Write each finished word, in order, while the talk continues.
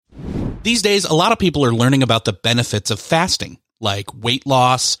These days, a lot of people are learning about the benefits of fasting, like weight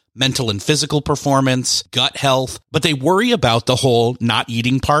loss, mental and physical performance, gut health, but they worry about the whole not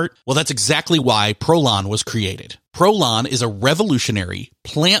eating part. Well, that's exactly why Prolon was created. Prolon is a revolutionary,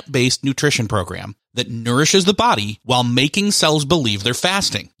 plant-based nutrition program that nourishes the body while making cells believe they're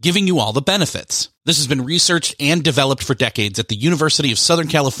fasting, giving you all the benefits. This has been researched and developed for decades at the University of Southern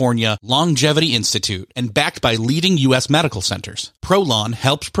California Longevity Institute and backed by leading U.S. medical centers. Prolon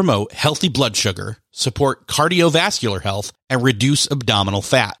helps promote healthy blood sugar, support cardiovascular health, and reduce abdominal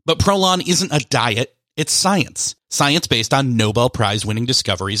fat. But Prolon isn't a diet, it's science. Science based on Nobel Prize-winning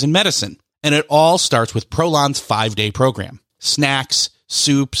discoveries in medicine. And it all starts with Prolon's 5-day program. Snacks,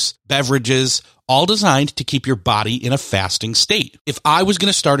 soups, beverages, all designed to keep your body in a fasting state. If I was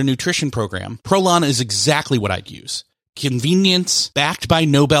going to start a nutrition program, Prolon is exactly what I'd use. Convenience, backed by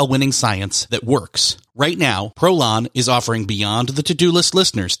Nobel-winning science that works. Right now, Prolon is offering Beyond the To-Do List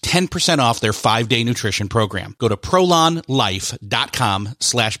listeners 10% off their 5-day nutrition program. Go to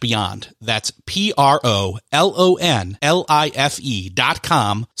prolonlife.com/beyond. That's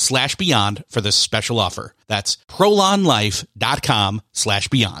PROLONLIFE.com/beyond for this special offer. That's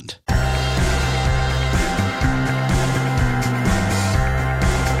prolonlife.com/beyond.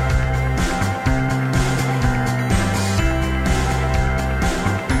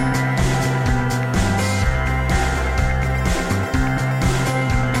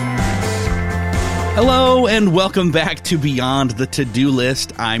 Hello and welcome back to Beyond the To-Do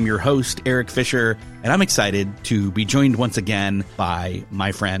List. I'm your host, Erik Fisher, and I'm excited to be joined once again by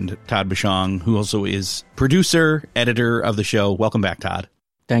my friend, Todd Bushong, who also is producer, editor of the show. Welcome back, Todd.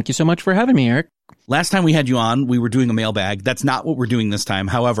 Thank you so much for having me, Erik. Last time we had you on, we were doing a mailbag. That's not what we're doing this time.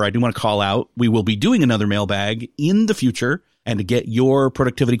 However, I do want to call out, we will be doing another mailbag in the future, and to get your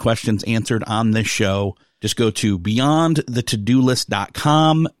productivity questions answered on this show, just go to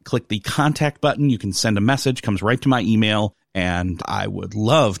beyondthetodolist.com, click the contact button. You can send a message, comes right to my email, and I would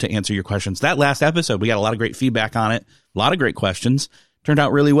love to answer your questions. That last episode, we got a lot of great feedback on it, a lot of great questions. Turned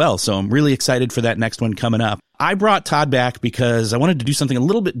out really well, so I'm really excited for that next one coming up. I brought Todd back because I wanted to do something a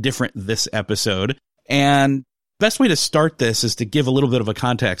little bit different this episode, and best way to start this is to give a little bit of a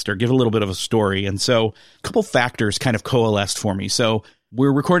context or give a little bit of a story. And so a couple factors kind of coalesced for me. So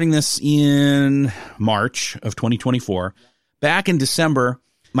we're recording this in March of 2024. Back in December,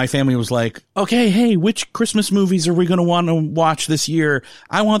 my family was like, okay, hey, which Christmas movies are we going to want to watch this year?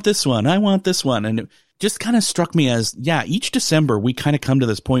 I want this one. I want this one. And it just kind of struck me as, yeah, each December we kind of come to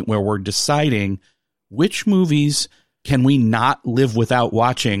this point where we're deciding which movies can we not live without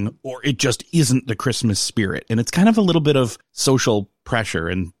watching, or it just isn't the Christmas spirit. And it's kind of a little bit of social pressure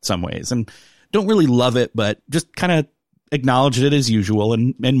in some ways, and don't really love it, but just kind of acknowledged it as usual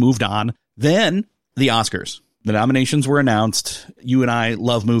and moved on. Then the Oscars, the nominations were announced. You and I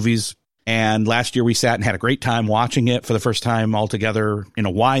love movies. And last year we sat and had a great time watching it for the first time altogether in a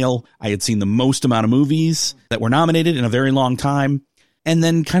while. I had seen the most amount of movies that were nominated in a very long time. And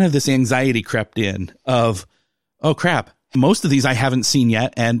then kind of this anxiety crept in of, oh crap, most of these I haven't seen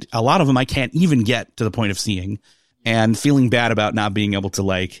yet. And a lot of them I can't even get to the point of seeing, and feeling bad about not being able to,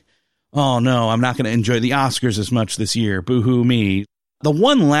 like, oh no, I'm not going to enjoy the Oscars as much this year. Boo-hoo me. The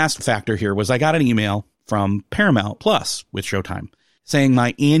one last factor here was I got an email from Paramount Plus with Showtime saying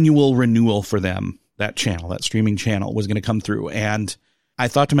my annual renewal for them, that channel, that streaming channel, was going to come through. And I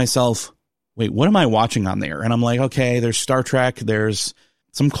thought to myself, wait, what am I watching on there? And I'm like, okay, there's Star Trek, there's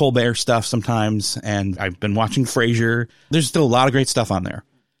some Colbert stuff sometimes, and I've been watching Frasier. There's still a lot of great stuff on there.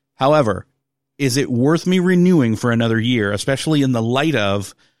 However, is it worth me renewing for another year, especially in the light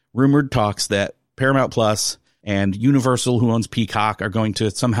of rumored talks that Paramount Plus and Universal, who owns Peacock, are going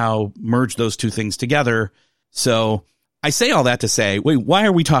to somehow merge those two things together? So I say all that to say, wait, why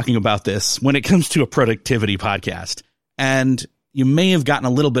are we talking about this when it comes to a productivity podcast? And you may have gotten a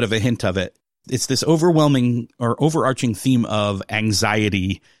little bit of a hint of it. It's this overwhelming or overarching theme of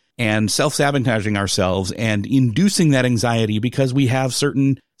anxiety and self-sabotaging ourselves and inducing that anxiety because we have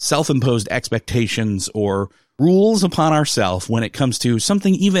certain self-imposed expectations or rules upon ourselves when it comes to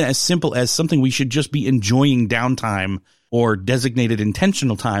something even as simple as something we should just be enjoying downtime or designated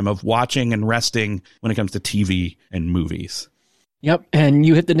intentional time of watching and resting when it comes to TV and movies. Yep, and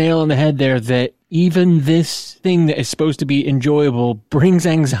you hit the nail on the head there that even this thing that is supposed to be enjoyable brings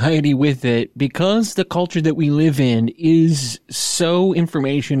anxiety with it because the culture that we live in is so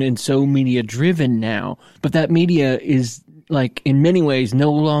information and so media driven now. But that media is, like, in many ways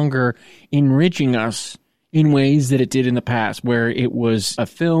no longer enriching us in ways that it did in the past, where it was a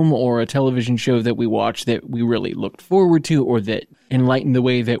film or a television show that we watched that we really looked forward to, or that enlightened the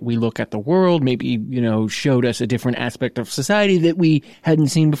way that we look at the world, maybe, showed us a different aspect of society that we hadn't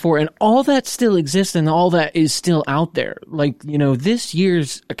seen before. And all that still exists and all that is still out there. Like, this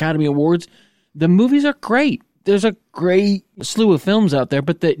year's Academy Awards, the movies are great. There's a great slew of films out there,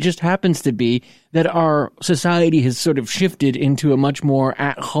 but that just happens to be that our society has sort of shifted into a much more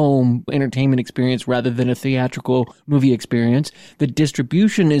at-home entertainment experience rather than a theatrical movie experience. The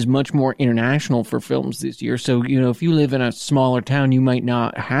distribution is much more international for films this year. So, if you live in a smaller town, you might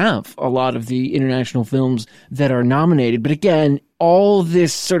not have a lot of the international films that are nominated. But again, all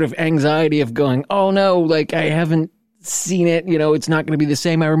this sort of anxiety of going, oh no, like I haven't seen it, it's not going to be the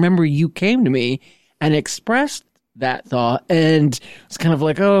same. I remember you came to me and expressed that thought, and it's kind of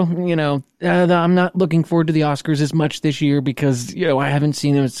like, I'm not looking forward to the Oscars as much this year because, I haven't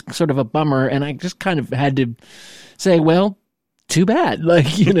seen them. It's sort of a bummer. And I just kind of had to say, well, too bad. Like,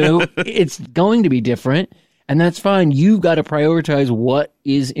 it's going to be different, and that's fine. You've got to prioritize what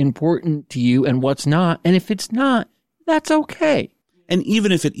is important to you and what's not. And if it's not, that's okay. And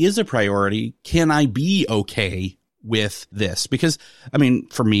even if it is a priority, can I be okay with this? Because,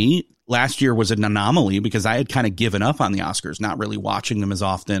 for me, last year was an anomaly because I had kind of given up on the Oscars, not really watching them as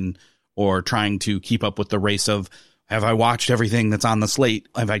often or trying to keep up with the race of, have I watched everything that's on the slate?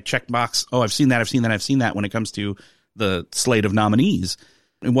 Have I checked box? Oh, I've seen that when it comes to the slate of nominees.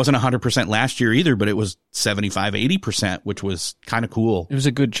 It wasn't 100% last year either, but it was 75, 80%, which was kind of cool. It was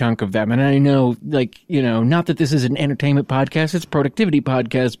a good chunk of them. And I know, not that this is an entertainment podcast, it's a productivity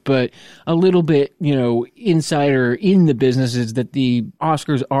podcast, but a little bit, insider in the business is that the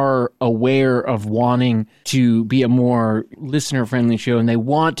Oscars are aware of wanting to be a more listener-friendly show, and they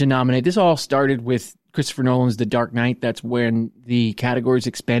want to nominate. This all started with Christopher Nolan's The Dark Knight. That's when the categories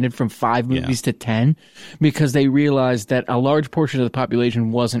expanded from 5 movies to 10, because they realized that a large portion of the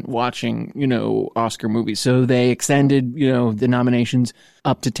population wasn't watching, Oscar movies. So they extended, the nominations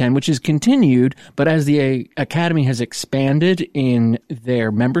up to 10, which is continued. But as the Academy has expanded in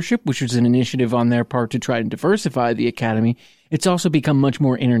their membership, which was an initiative on their part to try and diversify the Academy, it's also become much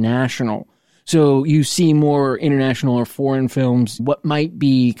more international. So you see more international or foreign films, what might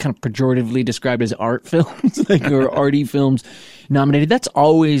be kind of pejoratively described as art films, or arty films nominated. That's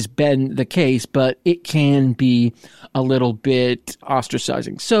always been the case, but it can be a little bit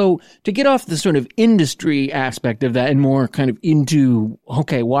ostracizing. So to get off the sort of industry aspect of that and more kind of into,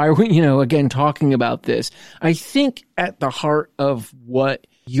 okay, why are we, again, talking about this? I think at the heart of what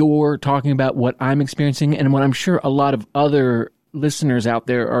you're talking about, what I'm experiencing, and what I'm sure a lot of other listeners out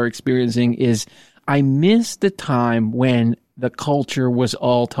there are experiencing is, I miss the time when the culture was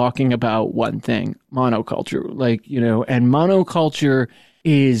all talking about one thing, monoculture, and monoculture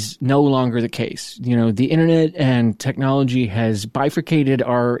is no longer the case. The internet and technology has bifurcated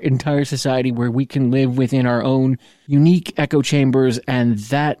our entire society where we can live within our own unique echo chambers. And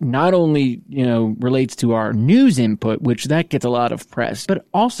that not only, relates to our news input, which that gets a lot of press, but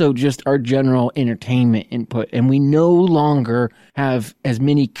also just our general entertainment input. And we no longer have as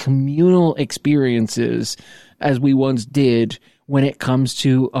many communal experiences as we once did when it comes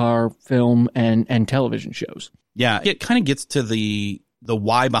to our film and television shows. Yeah, it kind of gets to the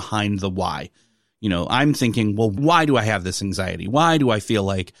why behind the why. I'm thinking, well, why do I have this anxiety? Why do I feel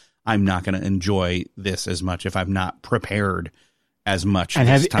like I'm not going to enjoy this as much if I'm not prepared as much? And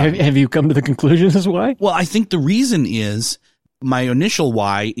have you come to the conclusion as why? Well, I think the reason is, my initial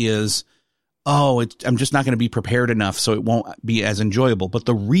why is, I'm just not going to be prepared enough, so it won't be as enjoyable. But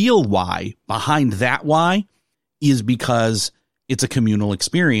the real why behind that why is because it's a communal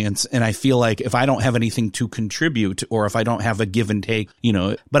experience. And I feel like if I don't have anything to contribute, or if I don't have a give and take,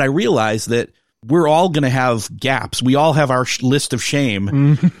 but I realize that we're all going to have gaps. We all have our list of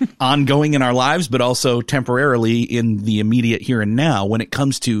shame ongoing in our lives, but also temporarily in the immediate here and now when it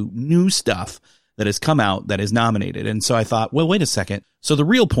comes to new stuff that has come out that is nominated. And so I thought, well, wait a second. So the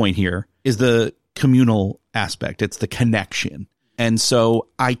real point here is the communal aspect. It's the connection. And so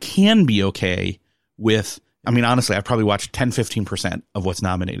I can be okay with, honestly, I've probably watched 10, 15% of what's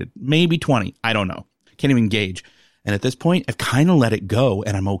nominated, maybe 20. I don't know. Can't even gauge. And at this point, I've kind of let it go,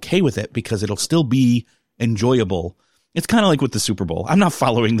 and I'm okay with it because it'll still be enjoyable. It's kind of like with the Super Bowl. I'm not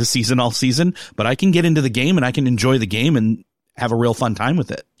following the season all season, but I can get into the game and I can enjoy the game and have a real fun time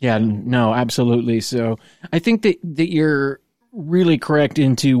with it. Yeah, no, absolutely. So I think that you're really correct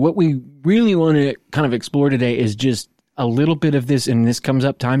into what we really want to kind of explore today is just a little bit of this, and this comes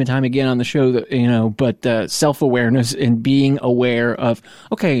up time and time again on the show, that, but self-awareness and being aware of,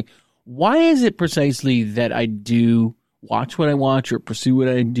 okay, why is it precisely that I do watch what I watch or pursue what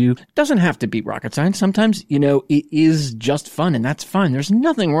I do. It doesn't have to be rocket science. Sometimes, it is just fun, and that's fine. There's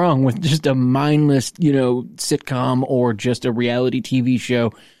nothing wrong with just a mindless, sitcom or just a reality TV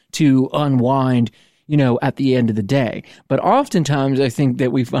show to unwind, at the end of the day. But oftentimes I think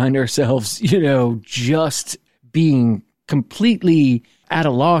that we find ourselves, just being completely at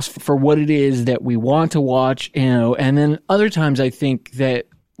a loss for what it is that we want to watch, and then other times I think that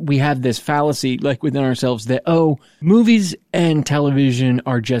we have this fallacy like within ourselves that, movies and television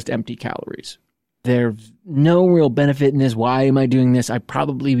are just empty calories. There's no real benefit in this. Why am I doing this? I'd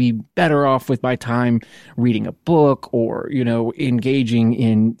probably be better off with my time reading a book or, engaging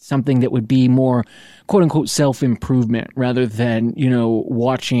in something that would be more quote unquote self-improvement rather than,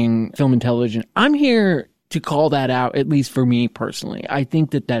 watching film and television. I'm here to call that out, at least for me personally. I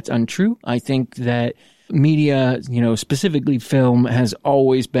think that that's untrue. I think that media, specifically film, has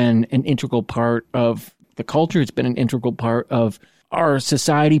always been an integral part of the culture. It's been an integral part of our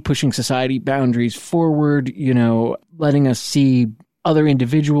society, pushing society boundaries forward, letting us see other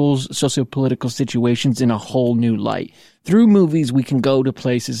individuals, sociopolitical situations in a whole new light. Through movies, we can go to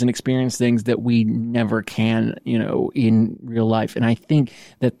places and experience things that we never can, in real life. And I think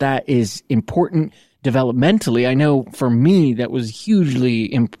that that is important developmentally. I know for me, that was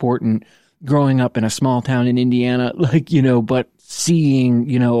hugely important growing up in a small town in Indiana, but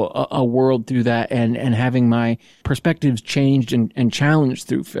seeing, a world through that and having my perspectives changed and challenged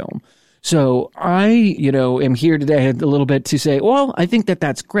through film. So I, am here today a little bit to say, well, I think that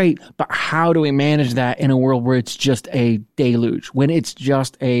that's great, but how do we manage that in a world where it's just a deluge, when it's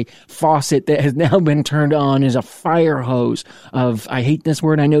just a faucet that has now been turned on as a fire hose of, I hate this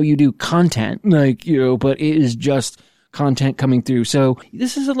word, I know you do, content, but it is just content coming through. So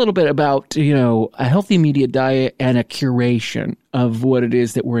this is a little bit about, a healthy media diet and a curation of what it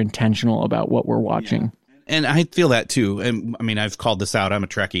is that we're intentional about what we're watching. Yeah. And I feel that too. And I mean, I've called this out. I'm a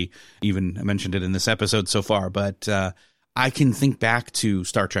Trekkie. Even I mentioned it in this episode so far, but I can think back to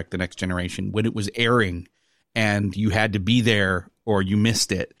Star Trek: The Next Generation when it was airing and you had to be there or you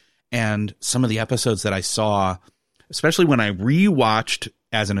missed it. And some of the episodes that I saw, especially when I rewatched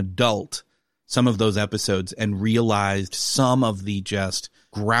as an adult, some of those episodes and realized some of the just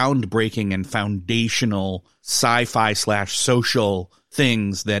groundbreaking and foundational sci-fi / social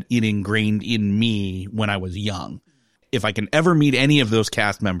things that it ingrained in me when I was young. If I can ever meet any of those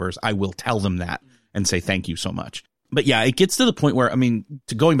cast members, I will tell them that and say thank you so much. But yeah, it gets to the point where,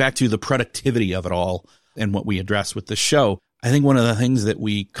 going back to the productivity of it all and what we address with the show, I think one of the things that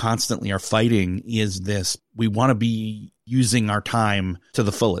we constantly are fighting is this. We want to be using our time to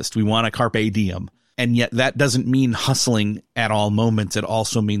the fullest. We want a carpe diem. And yet that doesn't mean hustling at all moments. It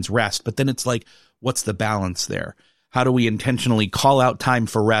also means rest. But then it's like, what's the balance there? How do we intentionally call out time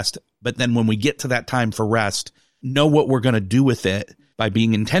for rest? But then when we get to that time for rest, know what we're going to do with it by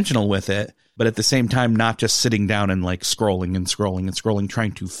being intentional with it. But at the same time, not just sitting down and scrolling,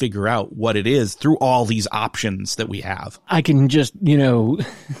 trying to figure out what it is through all these options that we have. I can just,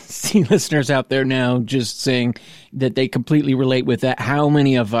 see listeners out there now just saying that they completely relate with that. How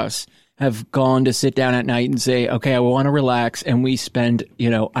many of us have gone to sit down at night and say, okay, I want to relax. And we spend,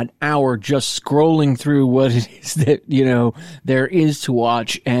 an hour just scrolling through what it is that, there is to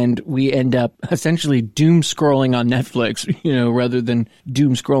watch. And we end up essentially doom scrolling on Netflix, rather than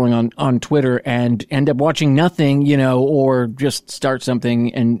doom scrolling on Twitter, and end up watching nothing, or just start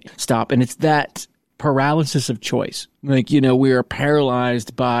something and stop. And it's that paralysis of choice. We are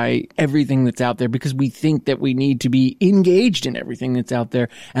paralyzed by everything that's out there because we think that we need to be engaged in everything that's out there.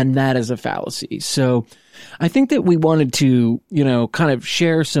 And that is a fallacy. So I think that we wanted to, kind of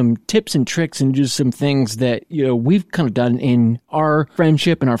share some tips and tricks and just some things that, we've kind of done in our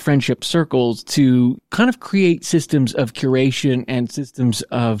friendship and our friendship circles to kind of create systems of curation and systems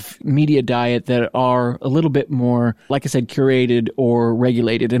of media diet that are a little bit more, like I said, curated or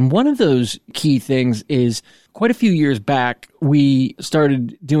regulated. And one of those key things is quite a few years back, we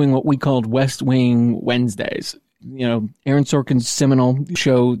started doing what we called West Wing Wednesdays. Aaron Sorkin's seminal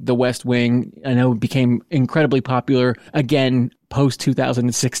show, The West Wing, I know became incredibly popular again post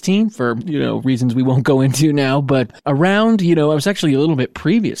 2016 for, reasons we won't go into now. But around, I was actually a little bit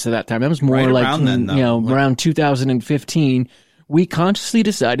previous to that time. That was more right around then, around 2015. We consciously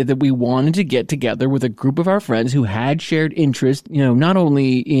decided that we wanted to get together with a group of our friends who had shared interest, not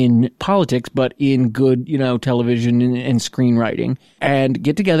only in politics, but in good, television and screenwriting, and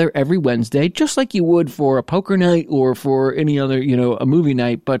get together every Wednesday, just like you would for a poker night or for any other, a movie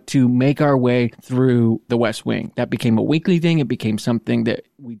night, but to make our way through The West Wing. That became a weekly thing. It became something that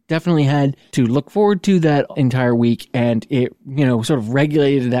we definitely had to look forward to that entire week. And it, sort of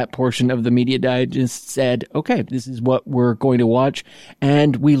regulated that portion of the media diet, just said, okay, this is what we're going to watch.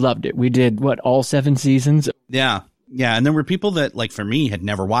 And we loved it. We did, all 7 seasons? Yeah. Yeah. And there were people that, like for me, had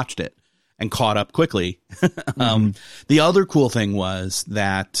never watched it and caught up quickly. The other cool thing was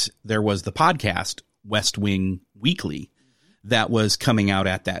that there was the podcast West Wing Weekly that was coming out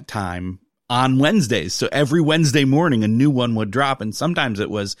at that time on Wednesdays. So every Wednesday morning, a new one would drop. And sometimes it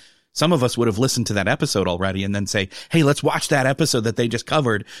was, some of us would have listened to that episode already and then say, hey, let's watch that episode that they just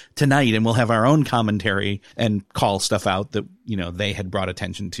covered tonight. And we'll have our own commentary and call stuff out that, they had brought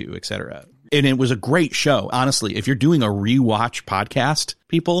attention to, et cetera. And it was a great show. Honestly, if you're doing a rewatch podcast,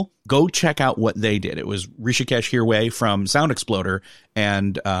 people, go check out what they did. It was Rishikesh Hirway from Sound Exploder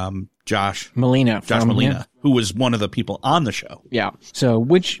and Josh Molina, who was one of the people on the show. Yeah. So,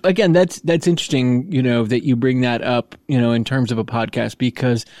 which again, that's interesting, that you bring that up, in terms of a podcast,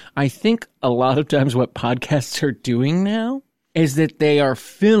 because I think a lot of times what podcasts are doing now is that they are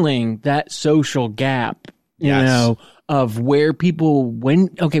filling that social gap, of where people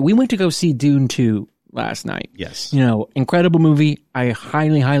went. Okay, we went to go see Dune 2 last night. Yes. Incredible movie. I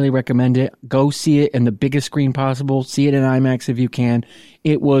highly, highly recommend it. Go see it in the biggest screen possible. See it in IMAX if you can.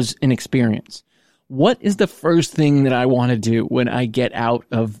 It was an experience. What is the first thing that I want to do when I get out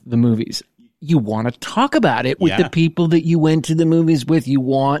of the movies? You want to talk about it with the people that you went to the movies with. You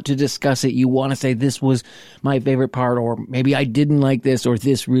want to discuss it. You want to say, this was my favorite part, or maybe I didn't like this, or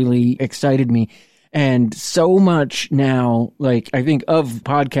this really excited me. And so much now, I think of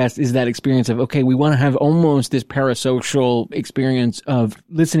podcasts is that experience of, okay, we want to have almost this parasocial experience of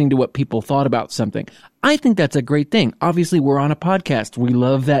listening to what people thought about something. I think that's a great thing. Obviously, we're on a podcast. We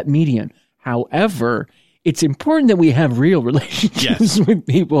love that medium. However, it's important that we have real relationships with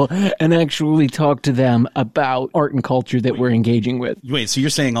people and actually talk to them about art and culture that we're engaging with. Wait, so you're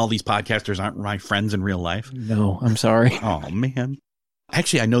saying all these podcasters aren't my friends in real life? No, I'm sorry. Oh, man.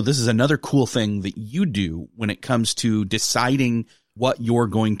 Actually, I know this is another cool thing that you do when it comes to deciding what you're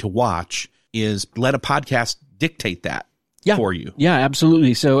going to watch is let a podcast dictate that for you. Yeah,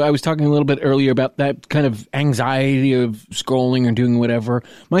 absolutely. So I was talking a little bit earlier about that kind of anxiety of scrolling or doing whatever.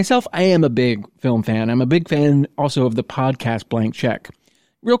 Myself, I am a big film fan. I'm a big fan also of the podcast Blank Check.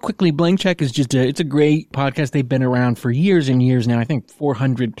 Real quickly, Blank Check is it's a great podcast. They've been around for years and years now, I think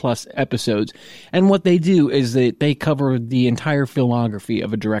 400 plus episodes. And what they do is that they cover the entire filmography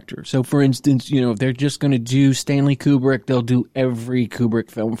of a director. So for instance, if they're just going to do Stanley Kubrick, they'll do every Kubrick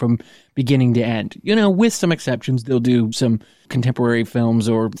film from beginning to end. With some exceptions, they'll do some contemporary films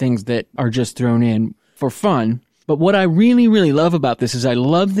or things that are just thrown in for fun. But what I really, really love about this is I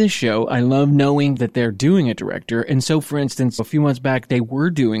love this show. I love knowing that they're doing a director. And so, for instance, a few months back, they were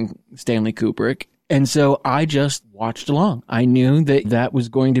doing Stanley Kubrick. And so I just watched along. I knew that was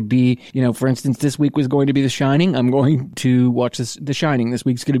going to be, for instance, this week was going to be The Shining. I'm going to watch The Shining. This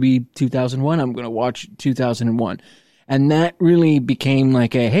week's going to be 2001. I'm going to watch 2001. And that really became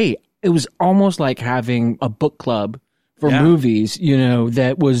it was almost like having a book club for movies,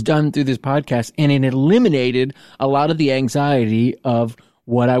 that was done through this podcast, and it eliminated a lot of the anxiety of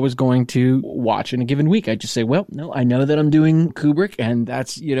what I was going to watch in a given week. I just say, well, no, I know that I'm doing Kubrick, and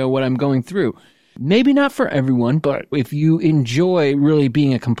that's, what I'm going through. Maybe not for everyone, but if you enjoy really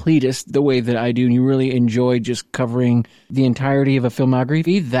being a completist the way that I do, and you really enjoy just covering the entirety of a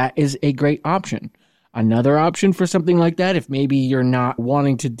filmography, that is a great option. Another option for something like that, if maybe you're not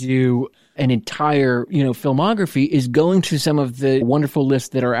wanting to do an entire, filmography, is going to some of the wonderful lists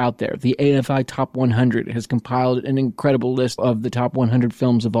that are out there. The AFI Top 100 has compiled an incredible list of the top 100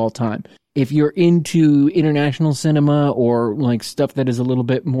 films of all time. If you're into international cinema or stuff that is a little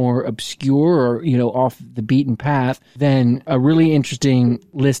bit more obscure or, off the beaten path, then a really interesting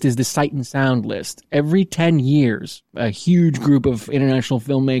list is the Sight and Sound list. Every 10 years, a huge group of international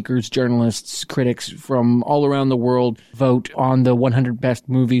filmmakers, journalists, critics from all around the world vote on the 100 best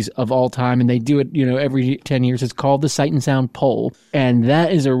movies of all time. And they do it, every 10 years. It's called the Sight and Sound poll. And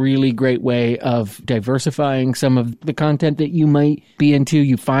that is a really great way of diversifying some of the content that you might be into.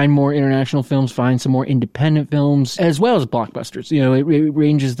 You find more international films, find some more independent films, as well as blockbusters. It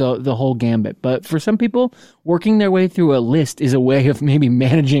ranges the whole gambit. But for some people, working their way through a list is a way of maybe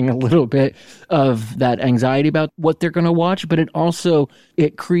managing a little bit of that anxiety about what they're going to watch. But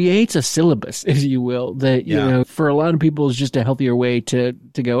it creates a syllabus, if you will, that, for a lot of people is just a healthier way to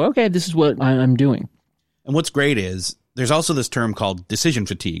go, okay, this is what I'm doing. And what's great is there's also this term called decision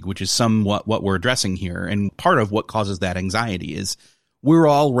fatigue, which is somewhat what we're addressing here. And part of what causes that anxiety is we're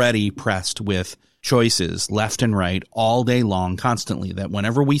already pressed with choices left and right all day long, constantly, that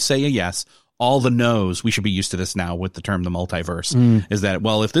whenever we say a yes, all the no's. We should be used to this now with the term the multiverse, is that,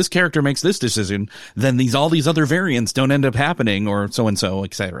 well, if this character makes this decision, then all these other variants don't end up happening, or so-and-so,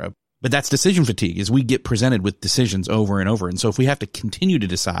 etc. But that's decision fatigue, is we get presented with decisions over and over. And so if we have to continue to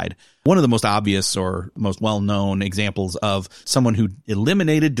decide, one of the most obvious or most well-known examples of someone who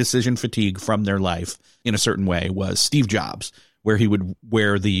eliminated decision fatigue from their life in a certain way was Steve Jobs, where he would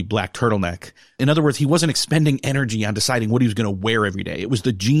wear the black turtleneck. In other words, he wasn't expending energy on deciding what he was going to wear every day. It was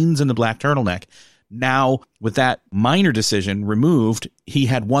the jeans and the black turtleneck. Now, with that minor decision removed, he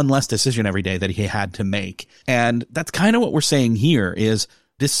had one less decision every day that he had to make. And that's kind of what we're saying here is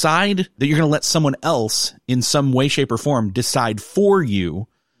decide that you're going to let someone else in some way, shape, or form decide for you,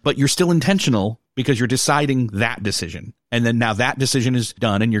 but you're still intentional because you're deciding that decision. And then now that decision is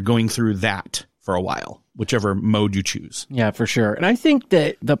done and you're going through that for a while, whichever mode you choose. Yeah, for sure. And I think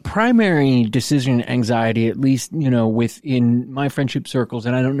that the primary decision anxiety, at least, within my friendship circles,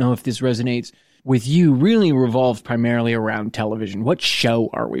 and I don't know if this resonates with you, really revolves primarily around television. What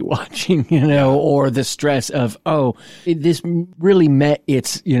show are we watching, or the stress of, this really met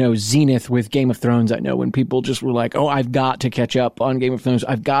its, zenith with Game of Thrones. I know when people just were like, I've got to catch up on Game of Thrones.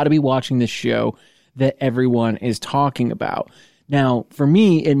 I've got to be watching this show that everyone is talking about. Now, for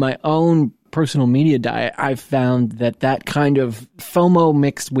me, in my own personal media diet, I've found that kind of FOMO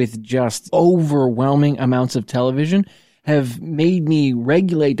mixed with just overwhelming amounts of television have made me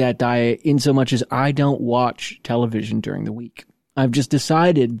regulate that diet in so much as I don't watch television during the week. I've just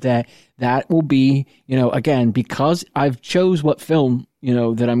decided that will be, again, because I've chose what film,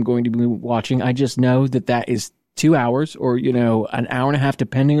 that I'm going to be watching. I just know that is 2 hours or, an hour and a half,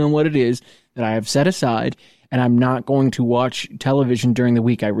 depending on what it is that I have set aside. And I'm not going to watch television during the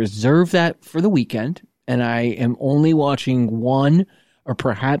week. I reserve that for the weekend, and I am only watching one or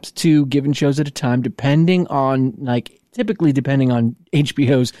perhaps two given shows at a time, typically depending on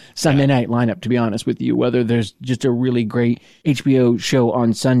HBO's Sunday night lineup, to be honest with you, whether there's just a really great HBO show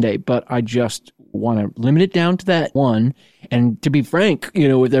on Sunday. But I just want to limit it down to that one. And to be frank,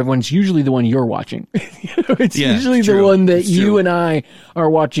 with everyone, it's usually the one you're watching. It's usually the one that you and I are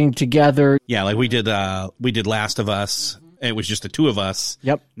watching together. Yeah, like we did Last of Us. It was just the two of us.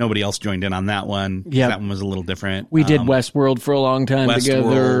 Yep. Nobody else joined in on that one. Yep. That one was a little different. We did Westworld for a long time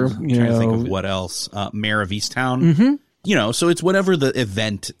together. I'm trying to think of what else. Mayor of Easttown. Mm-hmm. So it's whatever the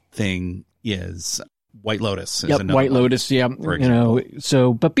event thing is. White Lotus. White Lotus. Yeah.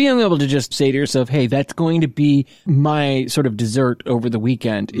 But being able to just say to yourself, hey, that's going to be my sort of dessert over the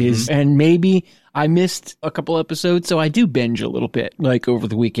weekend and maybe I missed a couple episodes, so I do binge a little bit over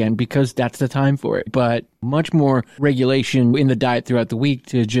the weekend because that's the time for it. But much more regulation in the diet throughout the week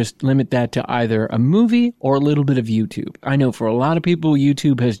to just limit that to either a movie or a little bit of YouTube. I know for a lot of people,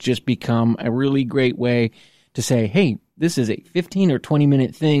 YouTube has just become a really great way to say, hey, this is a 15 or 20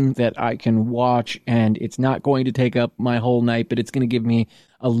 minute thing that I can watch, and it's not going to take up my whole night, but it's going to give me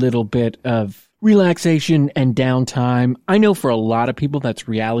a little bit of relaxation and downtime. I know for a lot of people that's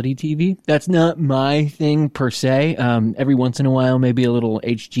reality TV. That's not my thing per se. Every once in a while, maybe a little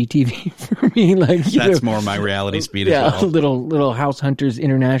HGTV for me. That's more my reality speed as well. little House Hunters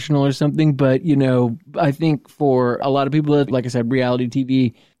International or something. But, I think for a lot of people, like I said, reality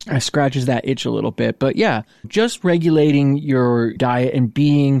TV scratches that itch a little bit. But yeah, just regulating your diet and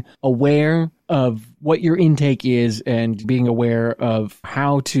being aware of what your intake is and being aware of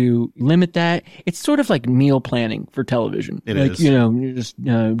how to limit that. It's sort of like meal planning for television. It is. You're just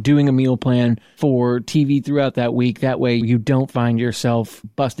doing a meal plan for TV throughout that week. That way you don't find yourself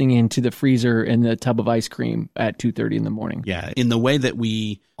busting into the freezer and the tub of ice cream at 2:30 in the morning. Yeah. In the way that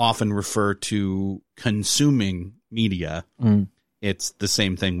we often refer to consuming media, it's the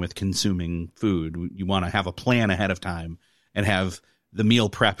same thing with consuming food. You want to have a plan ahead of time and have the meal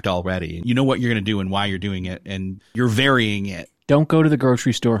prepped already. You know what you're going to do and why you're doing it, and you're varying it. Don't go to the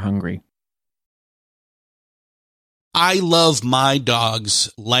grocery store hungry. I love my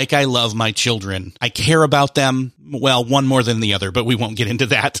dogs like I love my children. I care about them, well, one more than the other, but we won't get into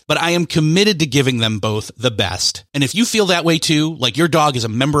that. But I am committed to giving them both the best. And if you feel that way too, like your dog is a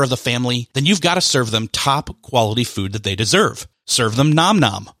member of the family, then you've got to serve them top quality food that they deserve. Serve them Nom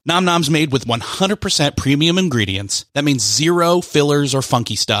Nom. Nom Nom's made with 100% premium ingredients. That means zero fillers or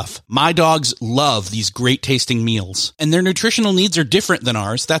funky stuff. My dogs love these great tasting meals, and their nutritional needs are different than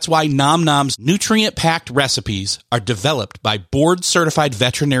ours. That's why Nom Nom's nutrient-packed recipes are developed by board-certified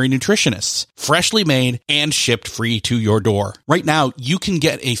veterinary nutritionists, freshly made and shipped free to your door. Right now, you can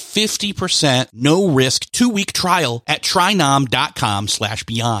get a 50% no-risk 2-week trial at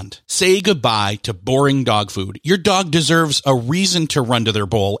trynom.com/beyond. Say goodbye to boring dog food. Your dog deserves a real reason to run to their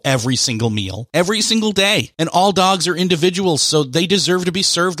bowl every single meal, every single day. And all dogs are individuals, so they deserve to be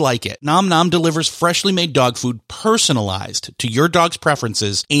served like it. Nom Nom delivers freshly made dog food personalized to your dog's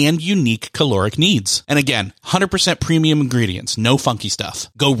preferences and unique caloric needs. And again, 100% premium ingredients, no funky stuff.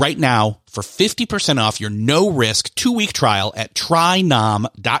 Go right now for 50% off your no-risk 2-week trial at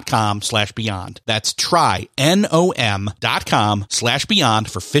trynom.com/beyond. That's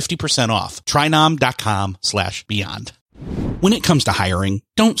trynom.com/beyond for 50% off. trynom.com/beyond. When it comes to hiring,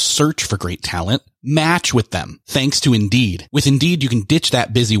 don't search for great talent. Match with them. Thanks to Indeed. With Indeed, you can ditch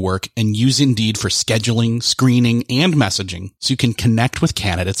that busy work and use Indeed for scheduling, screening, and messaging so you can connect with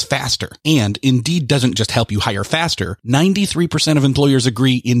candidates faster. And Indeed doesn't just help you hire faster. 93% of employers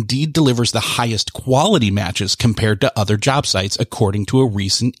agree Indeed delivers the highest quality matches compared to other job sites, according to a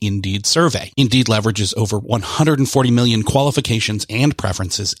recent Indeed survey. Indeed leverages over 140 million qualifications and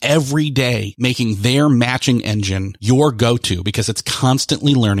preferences every day, making their matching engine your go-to because it's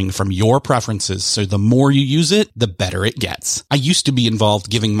constantly learning from your preferences. So the more you use it, the better it gets. I used to be involved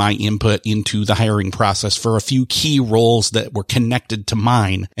giving my input into the hiring process for a few key roles that were connected to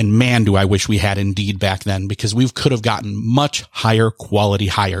mine. And man, do I wish we had Indeed back then, because we could have gotten much higher quality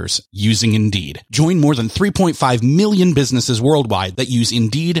hires using Indeed. Join more than 3.5 million businesses worldwide that use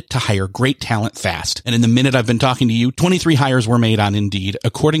Indeed to hire great talent fast. And in the minute I've been talking to you, 23 hires were made on Indeed,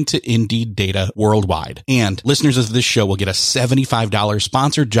 according to Indeed data worldwide. And listeners of this show will get a $75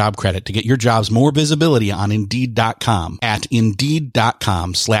 sponsored job credit to get your jobs more visibility on Indeed.com at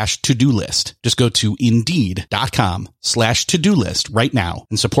Indeed.com/to-do list. Just go to Indeed.com/to-do list right now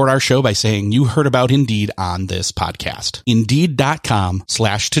and support our show by saying you heard about Indeed on this podcast.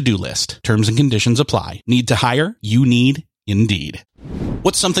 Indeed.com/to-do list. Terms and conditions apply. Need to hire? You need Indeed.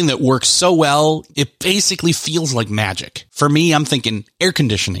 What's something that works so well, it basically feels like magic? For me, I'm thinking air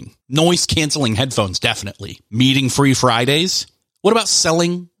conditioning, noise canceling headphones, definitely. Meeting-free Fridays? What about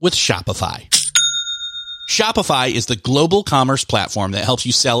selling with Shopify? Shopify is the global commerce platform that helps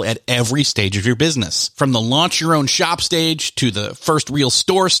you sell at every stage of your business. From the launch your own shop stage to the first real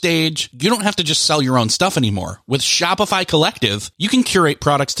store stage, you don't have to just sell your own stuff anymore. With Shopify Collective, you can curate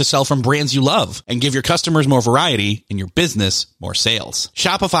products to sell from brands you love and give your customers more variety and your business more sales.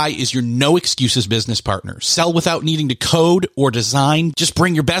 Shopify is your no excuses business partner. Sell without needing to code or design. Just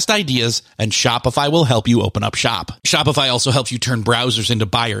bring your best ideas and Shopify will help you open up shop. Shopify also helps you turn browsers into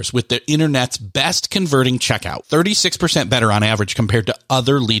buyers with the internet's best converting checkout, 36% better on average compared to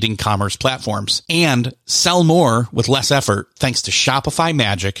other leading commerce platforms, and sell more with less effort thanks to Shopify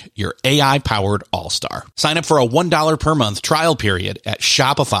Magic, your AI-powered all-star. Sign up for a $1 per month trial period at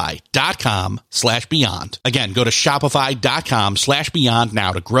shopify.com/beyond. Again, go to shopify.com/beyond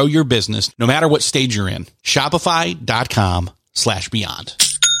now to grow your business no matter what stage you're in. Shopify.com/beyond.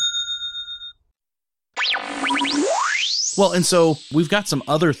 Well, and so we've got some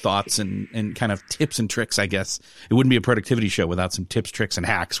other thoughts and kind of tips and tricks, I guess. It wouldn't be a productivity show without some tips, tricks, and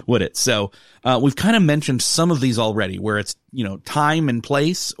hacks, would it? So we've kind of mentioned some of these already, where it's, time and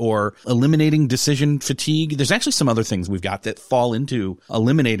place or eliminating decision fatigue. There's actually some other things we've got that fall into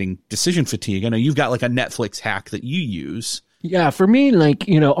eliminating decision fatigue. I know you've got like a Netflix hack that you use. Yeah, for me,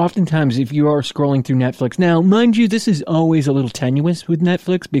 oftentimes if you are scrolling through Netflix, now, mind you, this is always a little tenuous with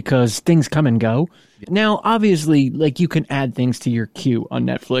Netflix because things come and go. Now, obviously, you can add things to your queue on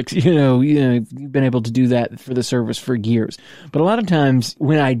Netflix. You've been able to do that for the service for years. But a lot of times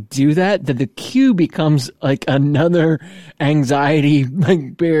when I do that, the queue becomes like another anxiety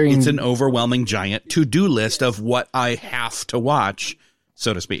bearing. It's an overwhelming giant to-do list of what I have to watch,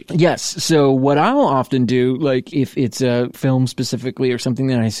 so to speak. Yes. So what I'll often do, if it's a film specifically or something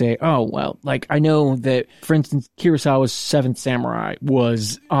that I say, oh, well, I know that, for instance, Kurosawa's Seventh Samurai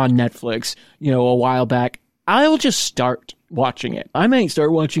was on Netflix, a while back. I'll just start watching it. I might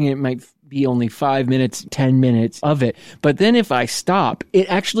start watching it, might be only 5 minutes, 10 minutes of it. But then if I stop, it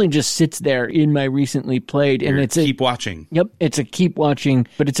actually just sits there in my recently played. And it's keep watching. Yep. It's a keep watching,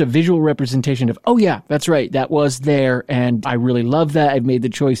 but it's a visual representation of, oh yeah, that's right. That was there. And I really love that. I've made the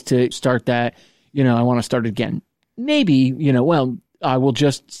choice to start that. I want to start it again. Maybe, I will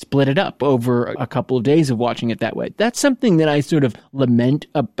just split it up over a couple of days of watching it that way. That's something that I sort of lament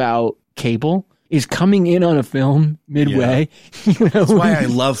about cable, is coming in on a film midway. Yeah. That's why I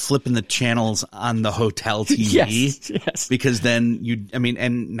love flipping the channels on the hotel TV. Yes. Because then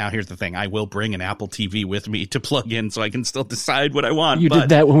and now here's the thing. I will bring an Apple TV with me to plug in so I can still decide what I want. You did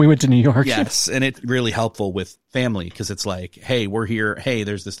that when we went to New York. Yes. And it's really helpful with family because it's like, hey, we're here. Hey,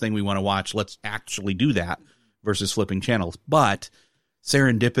 there's this thing we want to watch. Let's actually do that versus flipping channels. But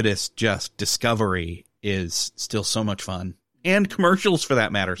serendipitous just discovery is still so much fun. And commercials, for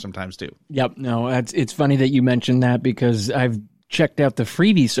that matter, sometimes too. Yep. No, it's funny that you mentioned that because I've checked out the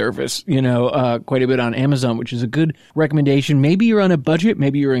freebie service, quite a bit on Amazon, which is a good recommendation. Maybe you're on a budget.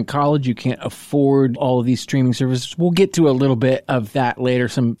 Maybe you're in college. You can't afford all of these streaming services. We'll get to a little bit of that later,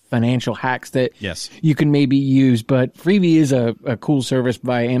 some financial hacks that you can maybe use. But freebie is a cool service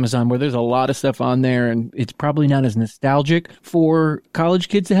by Amazon where there's a lot of stuff on there, and it's probably not as nostalgic for college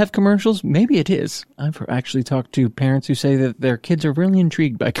kids to have commercials. Maybe it is. I've actually talked to parents who say that their kids are really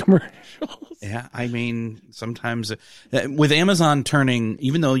intrigued by commercials. Yeah, I mean, sometimes with Amazon turning,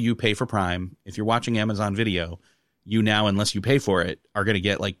 even though you pay for Prime, if you're watching Amazon Video, you now, unless you pay for it, are going to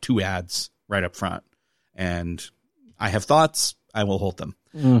get like 2 ads right up front. And I have thoughts. I will hold them.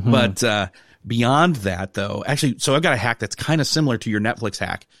 Mm-hmm. But beyond that, though, actually, so I've got a hack that's kind of similar to your Netflix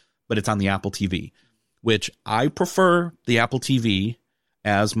hack, but it's on the Apple TV, which I prefer the Apple TV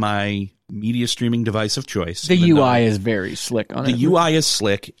as my media streaming device of choice. The UI is very slick on it. The UI is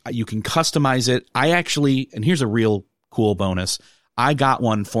slick. You can customize it. I actually, and here's a real cool bonus, I got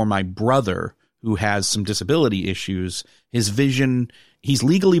one for my brother who has some disability issues. His vision, he's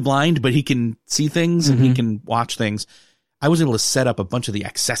legally blind, but he can see things and he can watch things. I was able to set up a bunch of the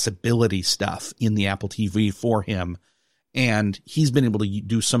accessibility stuff in the Apple TV for him. And he's been able to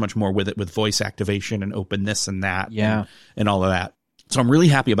do so much more with it, with voice activation and open this and that and all of that. So I'm really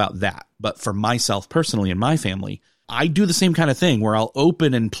happy about that. But for myself personally and my family, I do the same kind of thing where I'll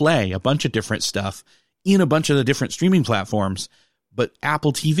open and play a bunch of different stuff in a bunch of the different streaming platforms. But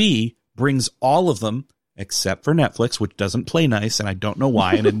Apple TV brings all of them except for Netflix, which doesn't play nice. And I don't know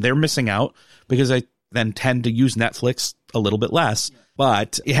why. And they're missing out because I then tend to use Netflix a little bit less.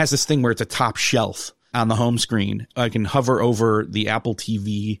 But it has this thing where it's a top shelf on the home screen. I can hover over the Apple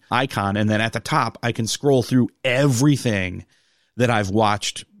TV icon. And then at the top, I can scroll through everything that I've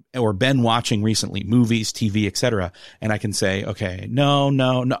watched or been watching recently, movies, TV, etc. And I can say, okay, no.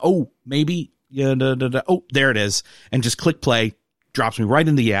 Oh, maybe. Oh, there it is. And just click play, drops me right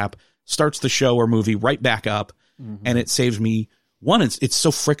into the app, starts the show or movie right back up. And it saves me. One, it's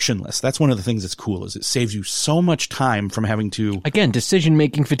so frictionless. That's one of the things that's cool is it saves you so much time from having to. Again,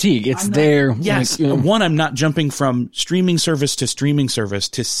 decision-making fatigue. It's there. Yes. Like, one, I'm not jumping from streaming service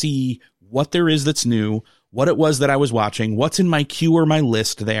to see what there is that's new, what it was that I was watching, what's in my queue or my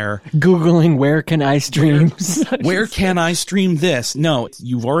list there. Googling where can I stream? Where can I stream this? No,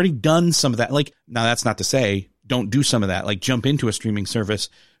 you've already done some of that. Like, now that's not to say don't do some of that. Like jump into a streaming service,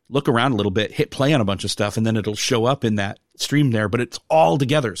 look around a little bit, hit play on a bunch of stuff, and then it'll show up in that stream there. But it's all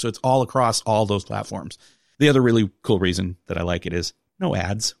together. So it's all across all those platforms. The other really cool reason that I like it is no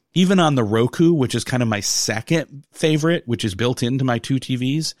ads. Even on the Roku, which is kind of my second favorite, which is built into my 2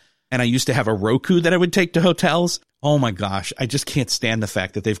 TVs. And I used to have a Roku that I would take to hotels. Oh my gosh, I just can't stand the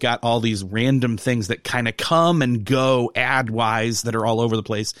fact that they've got all these random things that kind of come and go ad-wise that are all over the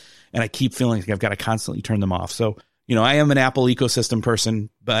place. And I keep feeling like I've got to constantly turn them off. So, I am an Apple ecosystem person,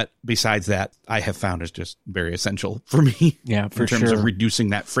 but besides that, I have found it's just very essential for me. Yeah, for sure. In terms of reducing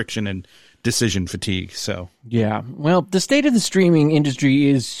that friction and decision fatigue. So yeah, well, the state of the streaming industry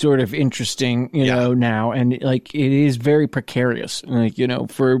is sort of interesting, now, and like it is very precarious. Like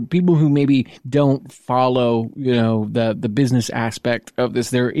for people who maybe don't follow, the business aspect of this,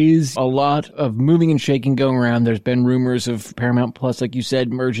 there is a lot of moving and shaking going around. There's been rumors of Paramount Plus, like you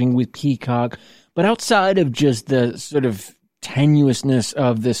said, merging with Peacock, but outside of just the sort of tenuousness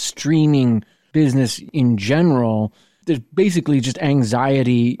of the streaming business in general, there's basically just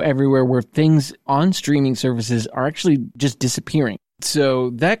anxiety everywhere where things on streaming services are actually just disappearing.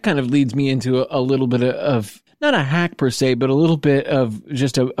 So that kind of leads me into a little bit of, not a hack per se, but a little bit of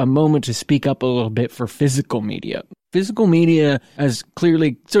just a moment to speak up a little bit for physical media. Physical media has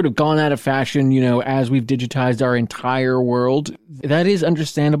clearly sort of gone out of fashion, as we've digitized our entire world. That is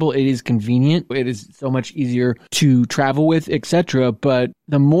understandable. It is convenient. It is so much easier to travel with, etc. But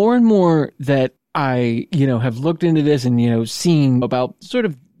the more and more that I, have looked into this and, seen about sort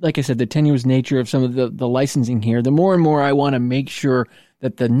of, like I said, the tenuous nature of some of the licensing here, the more and more I want to make sure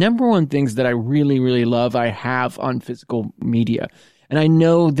that the number one things that I really, really love, I have on physical media. And I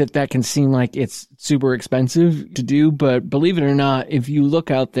know that can seem like it's super expensive to do, but believe it or not, if you look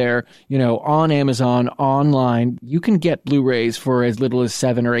out there, on Amazon, online, you can get Blu-rays for as little as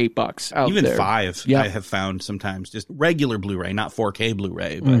 $7 or $8 out even there. Even $5, yep. I have found sometimes, just regular Blu-ray, not 4K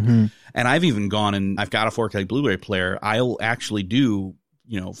Blu-ray. But and I've even gone and I've got a 4K Blu-ray player. I'll actually do,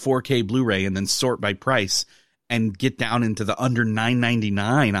 4K Blu-ray and then sort by price and get down into the under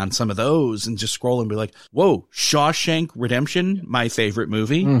 $9.99 on some of those and just scroll and be like, whoa, Shawshank Redemption, my favorite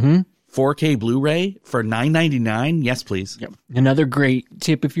movie, 4K Blu-ray for $9.99? Yes, please. Yep. Another great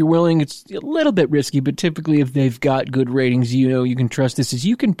tip, if you're willing, it's a little bit risky, but typically if they've got good ratings, you can trust this, is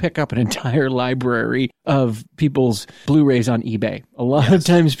you can pick up an entire library of people's Blu-rays on eBay. A lot of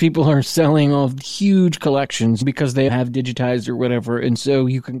times people are selling off huge collections because they have digitized or whatever, and so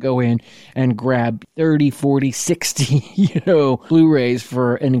you can go in and grab 30, 40, 60, Blu-rays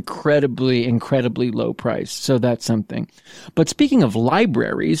for an incredibly, incredibly low price. So that's something. But speaking of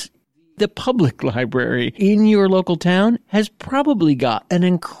libraries, the public library in your local town has probably got an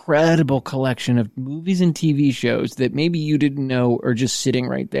incredible collection of movies and TV shows that maybe you didn't know are just sitting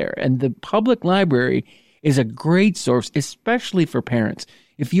right there. And the public library is a great source, especially for parents.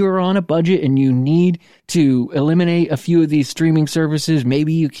 If you're on a budget and you need to eliminate a few of these streaming services,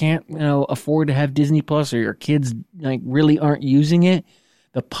 maybe you can't afford to have Disney Plus, or your kids really aren't using it,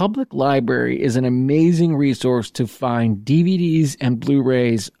 the public library is an amazing resource to find DVDs and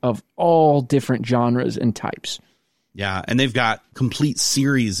Blu-rays of all different genres and types. Yeah, and they've got complete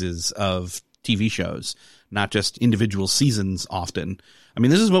series of TV shows, not just individual seasons often. I mean,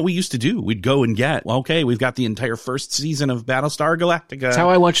 this is what we used to do. We'd go and get, we've got the entire first season of Battlestar Galactica. That's how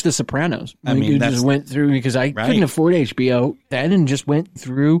I watched The Sopranos. You just went through, because I couldn't afford HBO then, and just went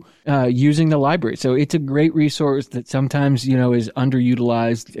through using the library. So it's a great resource that sometimes, is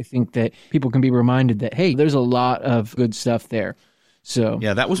underutilized. I think that people can be reminded that, hey, there's a lot of good stuff there. So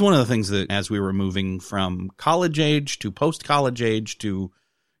yeah, that was one of the things that as we were moving from college age to post-college age to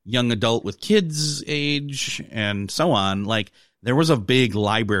young adult with kids age and so on, there was a big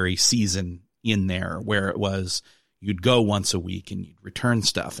library season in there where it was you'd go once a week and you'd return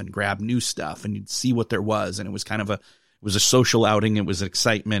stuff and grab new stuff and you'd see what there was. And it was kind of it was a social outing. It was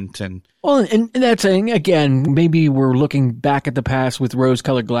excitement. And that's again, maybe we're looking back at the past with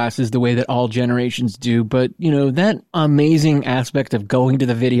rose-colored glasses the way that all generations do. But, that amazing aspect of going to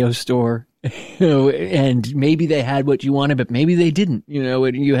the video store, and maybe they had what you wanted, but maybe they didn't,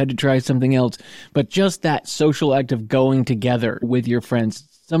 and you had to try something else. But just that social act of going together with your friends.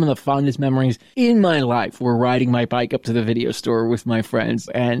 Some of the fondest memories in my life were riding my bike up to the video store with my friends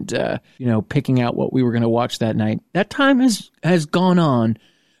and, picking out what we were going to watch that night. That time has gone on,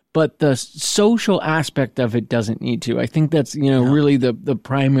 but the social aspect of it doesn't need to. I think that's, really the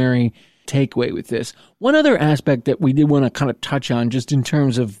primary takeaway with this. One other aspect that we did want to kind of touch on, just in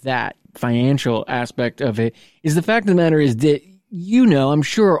terms of that financial aspect of it, is the fact of the matter is that, I'm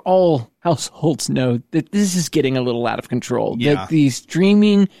sure all households know that this is getting a little out of control. Yeah. That these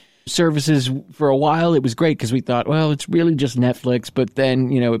streaming services, for a while, it was great because we thought, well, it's really just Netflix. But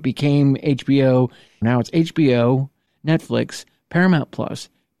then, it became HBO. Now it's HBO, Netflix, Paramount Plus,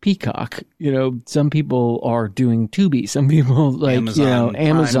 Peacock. Some people are doing Tubi. Some people Amazon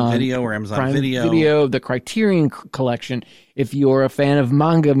Prime Video or Amazon Prime Video, the Criterion collection. If you're a fan of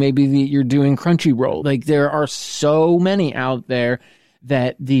manga, maybe you're doing Crunchyroll. There are so many out there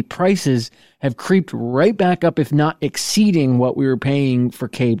that the prices have creeped right back up, if not exceeding what we were paying for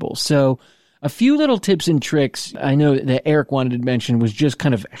cable. So a few little tips and tricks I know that Erik wanted to mention was just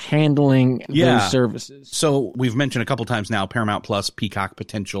kind of handling those services. So we've mentioned a couple times now Paramount Plus, Peacock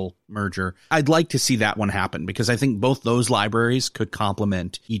potential merger. I'd like to see that one happen because I think both those libraries could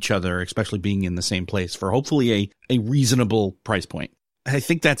complement each other, especially being in the same place for hopefully a reasonable price point. I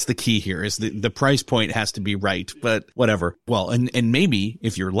think that's the key here is the price point has to be right, but whatever. Well, and maybe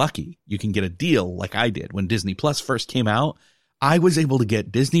if you're lucky, you can get a deal like I did when Disney Plus first came out. I was able to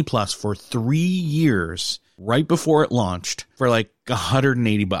get Disney Plus for 3 years right before it launched for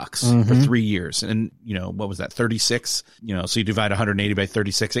 $180 for 3 years. And, what was that? 36, so you divide 180 by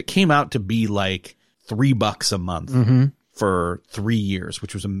 36. It came out to be $3 a month for 3 years,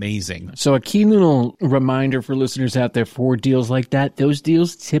 which was amazing. So a key little reminder for listeners out there for deals like that, those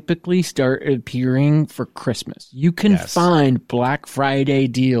deals typically start appearing for Christmas. You can find Black Friday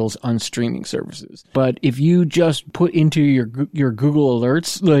deals on streaming services. But if you just put into your Google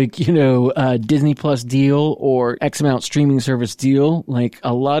alerts, Disney Plus deal or X amount streaming service deal,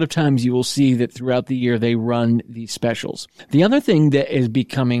 a lot of times you will see that throughout the year they run these specials. The other thing that is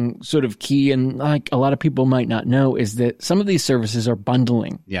becoming sort of key, and a lot of people might not know, is that some of these services are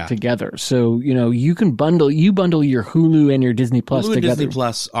bundling together. So, you can bundle your Hulu and your Disney Plus Hulu together. And Disney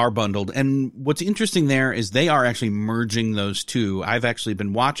Plus are bundled. And what's interesting there is they are actually merging those two. I've actually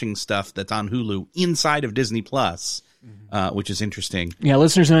been watching stuff that's on Hulu inside of Disney Plus, which is interesting. Yeah,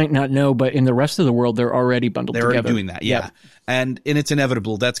 listeners might not know, but in the rest of the world, they're already bundled together. They're already doing that, yeah. And it's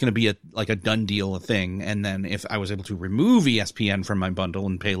inevitable. That's going to be a done deal thing. And then if I was able to remove ESPN from my bundle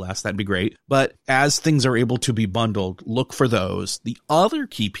and pay less, that'd be great. But as things are able to be bundled, look for those. The other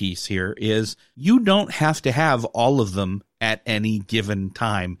key piece here is you don't have to have all of them at any given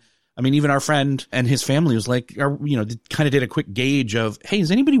time. I mean, even our friend and his family was like, kind of did a quick gauge of, hey,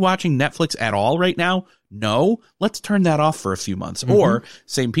 is anybody watching Netflix at all right now? No, let's turn that off for a few months. Mm-hmm. Or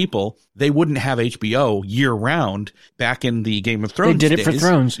same people, they wouldn't have HBO year round back in the Game of Thrones days. They did it for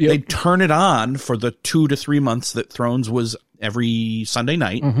Thrones. Yep. They'd turn it on for the 2 to 3 months that Thrones was every Sunday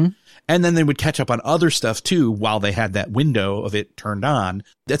night. Mm-hmm. And then they would catch up on other stuff too while they had that window of it turned on.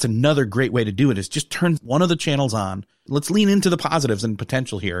 That's another great way to do it, is just turn one of the channels on. Let's lean into the positives and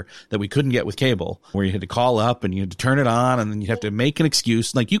potential here that we couldn't get with cable, where you had to call up and you had to turn it on and then you'd have to make an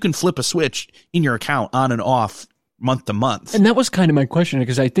excuse. Like, you can flip a switch in your account on and off month to month. And that was kind of my question,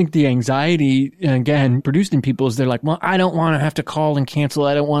 because I think the anxiety, again, produced in people is they're like, well, I don't want to have to call and cancel.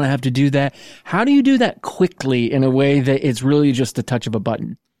 I don't want to have to do that. How do you do that quickly in a way that it's really just the touch of a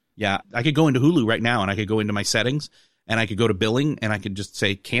button? Yeah, I could go into Hulu right now and I could go into my settings and I could go to billing and I could just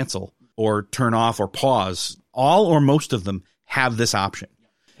say cancel or turn off or pause. All or most of them have this option.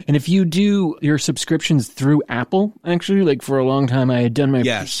 And if you do your subscriptions through Apple, actually, like for a long time, I had done my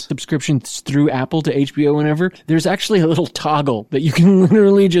subscriptions through Apple to HBO whenever, there's actually a little toggle that you can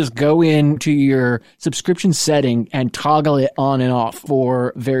literally just go into your subscription setting and toggle it on and off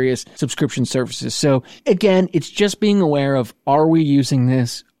for various subscription services. So again, it's just being aware of, are we using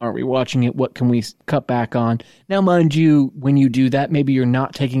this? Are we watching it? What can we cut back on? Now, mind you, when you do that, maybe you're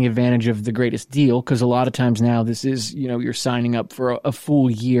not taking advantage of the greatest deal, because a lot of times now this is, you're signing up for a full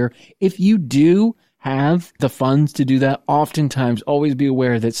year. If you do have the funds to do that, oftentimes always be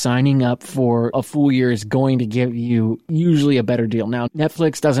aware that signing up for a full year is going to give you usually a better deal. Now,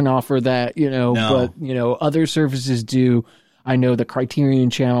 Netflix doesn't offer that, but, other services do. I know the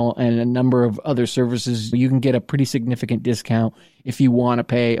Criterion channel and a number of other services, you can get a pretty significant discount if you want to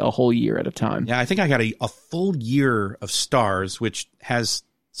pay a whole year at a time. Yeah, I think I got a full year of Stars, which has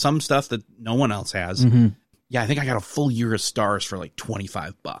some stuff that no one else has. Mm-hmm. Yeah, I think I got a full year of Stars for like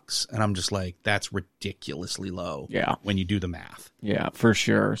 $25. And I'm just like, that's ridiculously low. Yeah. When you do the math. Yeah, for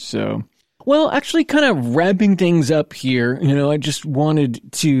sure. So, well, actually kind of wrapping things up here, I just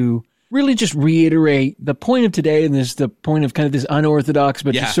wanted to really just reiterate the point of today, and this is the point of kind of this unorthodox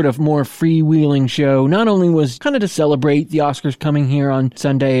but just sort of more freewheeling show. Not only was kind of to celebrate the Oscars coming here on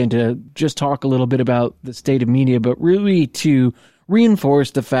Sunday and to just talk a little bit about the state of media, but really to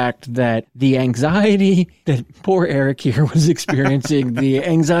reinforce the fact that the anxiety that poor Erik here was experiencing, the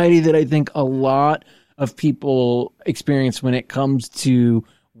anxiety that I think a lot of people experience when it comes to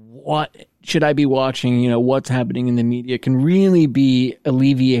what should I be watching, what's happening in the media, can really be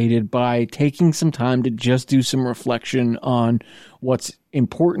alleviated by taking some time to just do some reflection on what's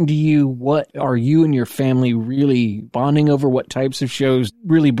important to you. What are you and your family really bonding over? What types of shows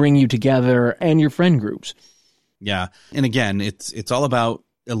really bring you together, and your friend groups? Yeah. And again, it's all about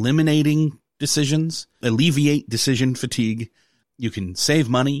eliminating decisions, alleviate decision fatigue. You can save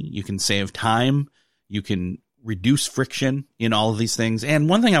money. You can save time. You can reduce friction in all of these things. And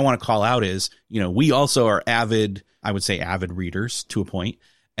one thing I want to call out is, we also are avid readers to a point,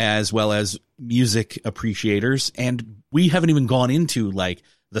 as well as music appreciators. And we haven't even gone into like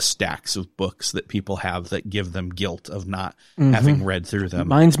the stacks of books that people have that give them guilt of not having read through them.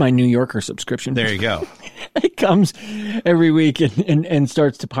 Mine's my New Yorker subscription. There you go. It comes every week and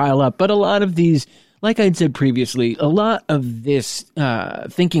starts to pile up. But a lot of these, like I'd said previously, a lot of this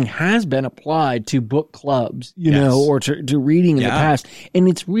thinking has been applied to book clubs, or to reading in the past. And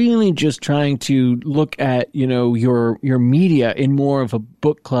it's really just trying to look at, your media in more of a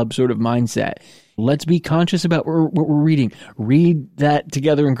book club sort of mindset. Let's be conscious about what we're reading. Read that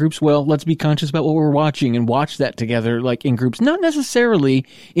together in groups. Well, let's be conscious about what we're watching and watch that together, like in groups, not necessarily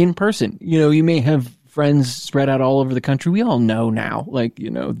in person. You may have friends spread out all over the country. We all know now,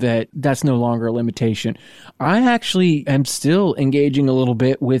 that's no longer a limitation. I actually am still engaging a little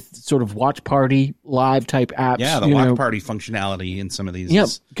bit with sort of watch party live type apps. Yeah, the watch party functionality in some of these. Yep,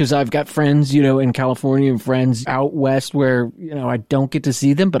 because I've got friends, in California and friends out west where, I don't get to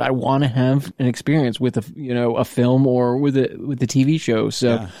see them, but I want to have an experience with a film or with a TV show.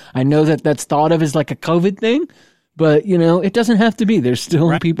 So I know that's thought of as like a COVID thing. But, it doesn't have to be. There's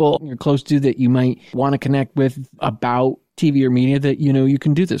still people you're close to that you might want to connect with about TV or media that, you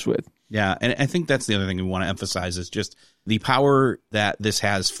can do this with. Yeah. And I think that's the other thing we want to emphasize is just the power that this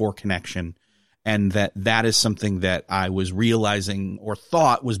has for connection. And that is something that I was realizing or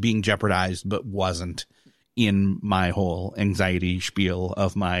thought was being jeopardized, but wasn't in my whole anxiety spiel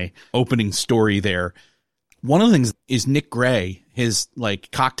of my opening story there. One of the things is Nick Gray, his like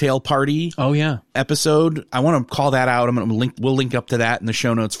cocktail party episode. I want to call that out. We'll link up to that in the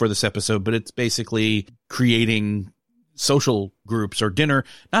show notes for this episode, but it's basically creating social groups or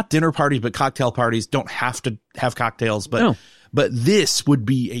not dinner parties, but cocktail parties. Don't have to have cocktails, but But this would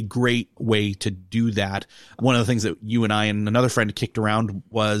be a great way to do that. One of the things that you and I and another friend kicked around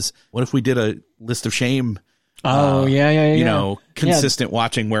was, what if we did a list of shame? You know, consistent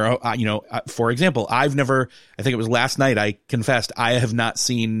watching where, for example, I think it was last night I confessed I have not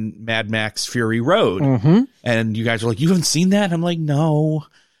seen Mad Max Fury Road. Mm-hmm. And you guys are like, you haven't seen that? I'm like, no.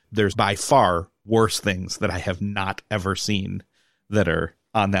 There's by far worse things that I have not ever seen that are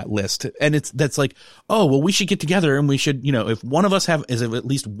on that list. And that's like, oh, well, we should get together and we should, if at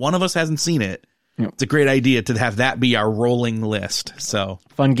least one of us hasn't seen it, it's a great idea to have that be our rolling list. So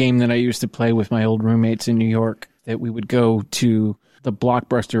fun game that I used to play with my old roommates in New York, that we would go to the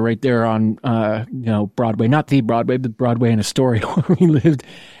Blockbuster right there on, Broadway, not the Broadway, but Broadway in Astoria where we lived.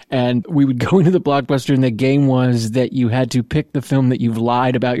 And we would go into the Blockbuster, and the game was that you had to pick the film that you've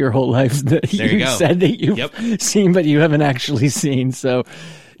lied about your whole life that you said that you've seen, but you haven't actually seen. So,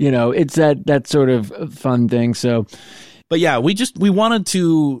 it's that sort of fun thing. So, but yeah, we wanted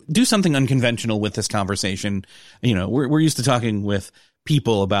to do something unconventional with this conversation. We're used to talking with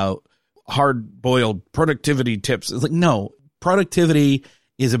people about hard-boiled productivity tips. It's like, no, productivity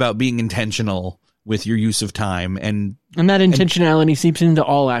is about being intentional with your use of time, and that intentionality seeps into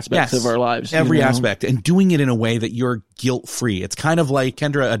all aspects of our lives. Every aspect, and doing it in a way that you're guilt-free. It's kind of like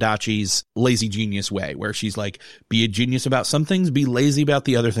Kendra Adachi's lazy genius way, where she's like, be a genius about some things, be lazy about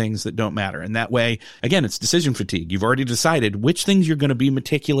the other things that don't matter. And that way, again, it's decision fatigue. You've already decided which things you're going to be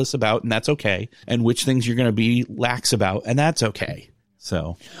meticulous about, and that's okay, and which things you're going to be lax about, and that's okay.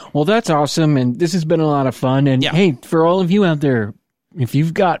 So, well, that's awesome, and this has been a lot of fun. And hey, for all of you out there, if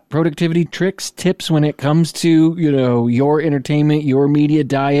you've got productivity tricks, tips when it comes to, your entertainment, your media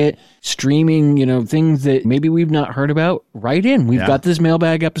diet, streaming, things that maybe we've not heard about, write in. We've got this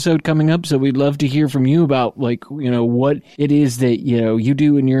mailbag episode coming up, so we'd love to hear from you about, what it is that, you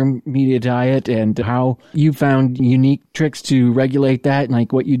do in your media diet and how you found unique tricks to regulate that,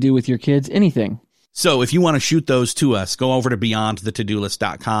 and what you do with your kids, anything. So if you want to shoot those to us, go over to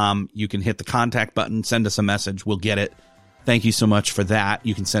beyondthetodolist.com. You can hit the contact button, send us a message. We'll get it. Thank you so much for that.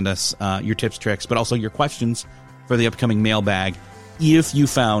 You can send us your tips, tricks, but also your questions for the upcoming mailbag. If you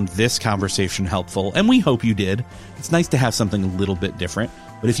found this conversation helpful, and we hope you did, it's nice to have something a little bit different.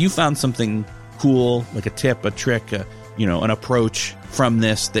 But if you found something cool, like a tip, a trick, an approach from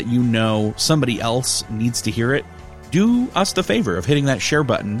this that somebody else needs to hear it, do us the favor of hitting that share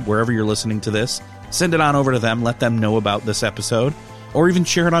button wherever you're listening to this. Send it on over to them. Let them know about this episode, or even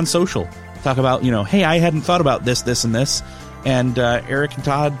share it on social. Talk about, hey, I hadn't thought about this, and this, and Erik and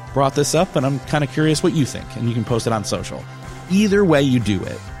Todd brought this up, and I'm kind of curious what you think, and you can post it on social. Either way you do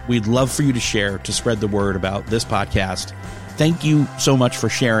it, we'd love for you to share, to spread the word about this podcast. Thank you so much for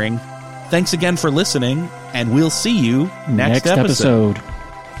sharing. Thanks again for listening, and we'll see you next episode.